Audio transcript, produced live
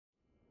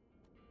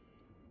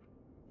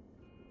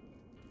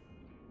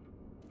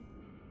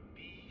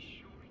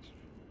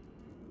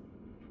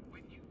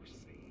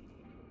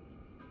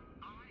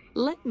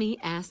Let me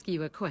ask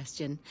you a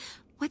question.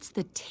 What's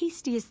the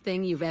tastiest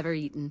thing you've ever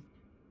eaten?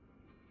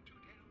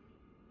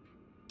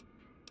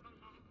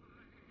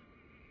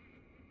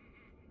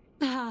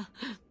 Ah,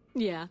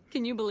 yeah,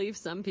 can you believe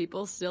some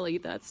people still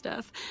eat that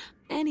stuff?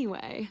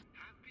 Anyway,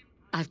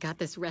 I've got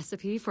this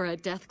recipe for a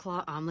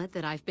deathclaw omelet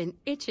that I've been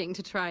itching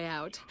to try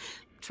out.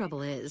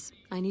 Trouble is,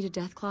 I need a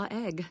deathclaw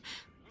egg.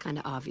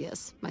 Kinda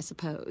obvious, I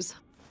suppose.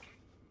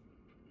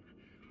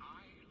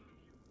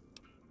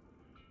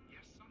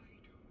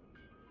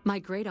 My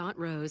great-aunt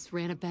Rose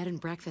ran a bed and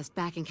breakfast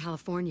back in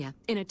California,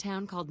 in a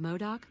town called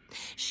Modoc.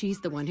 She's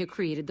the one who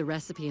created the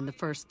recipe in the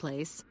first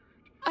place.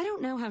 I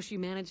don't know how she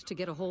managed to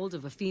get a hold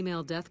of a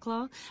female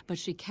deathclaw, but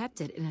she kept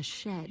it in a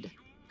shed.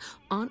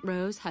 Aunt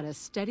Rose had a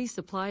steady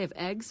supply of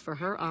eggs for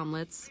her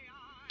omelets.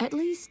 At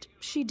least,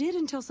 she did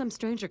until some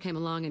stranger came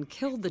along and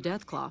killed the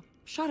deathclaw,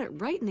 shot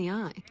it right in the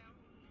eye.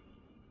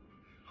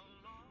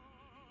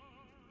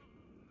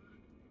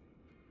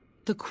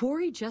 The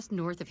quarry just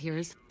north of here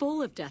is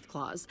full of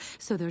deathclaws,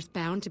 so there's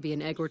bound to be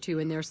an egg or two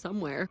in there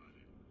somewhere.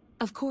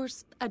 Of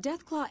course, a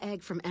deathclaw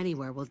egg from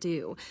anywhere will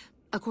do.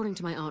 According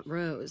to my Aunt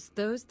Rose,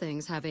 those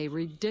things have a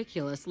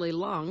ridiculously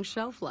long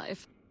shelf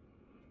life.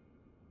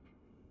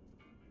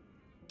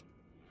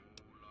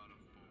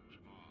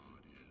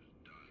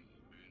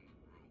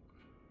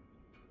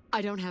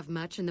 I don't have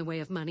much in the way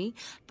of money,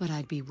 but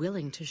I'd be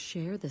willing to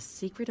share the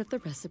secret of the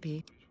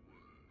recipe.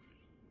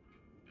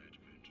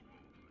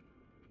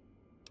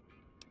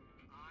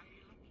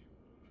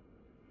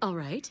 All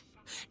right.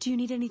 Do you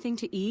need anything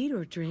to eat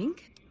or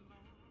drink?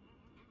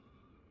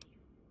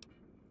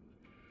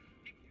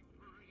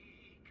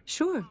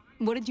 Sure.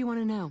 What did you want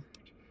to know?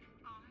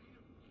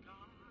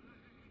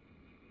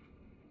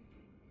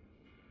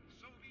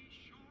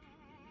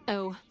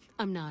 Oh,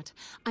 I'm not.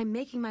 I'm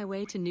making my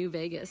way to New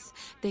Vegas.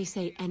 They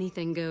say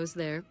anything goes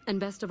there. And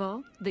best of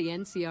all, the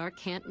NCR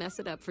can't mess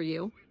it up for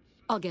you.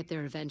 I'll get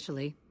there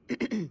eventually.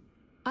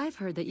 I've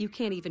heard that you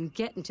can't even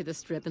get into the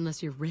Strip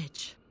unless you're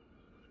rich.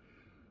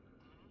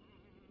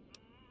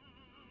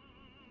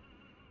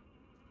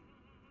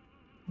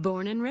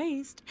 Born and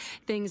raised.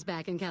 Things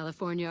back in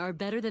California are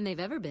better than they've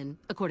ever been,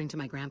 according to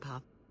my grandpa.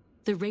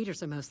 The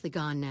raiders are mostly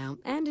gone now,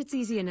 and it's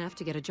easy enough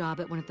to get a job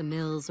at one of the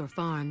mills or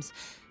farms.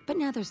 But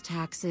now there's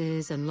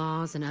taxes and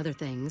laws and other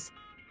things.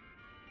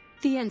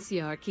 The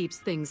NCR keeps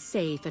things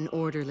safe and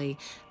orderly,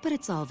 but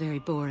it's all very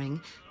boring.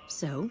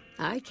 So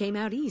I came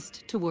out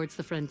east towards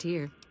the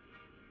frontier.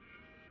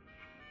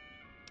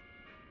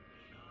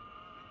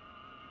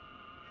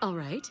 All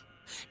right.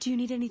 Do you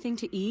need anything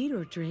to eat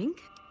or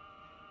drink?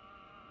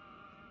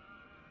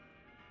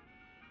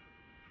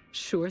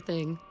 Sure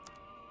thing.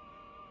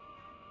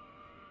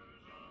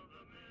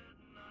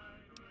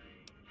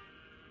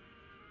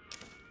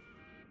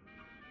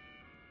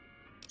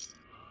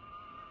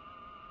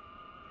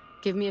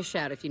 Give me a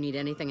shout if you need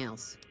anything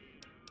else.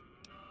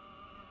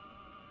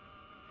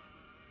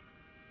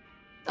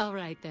 All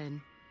right,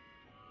 then.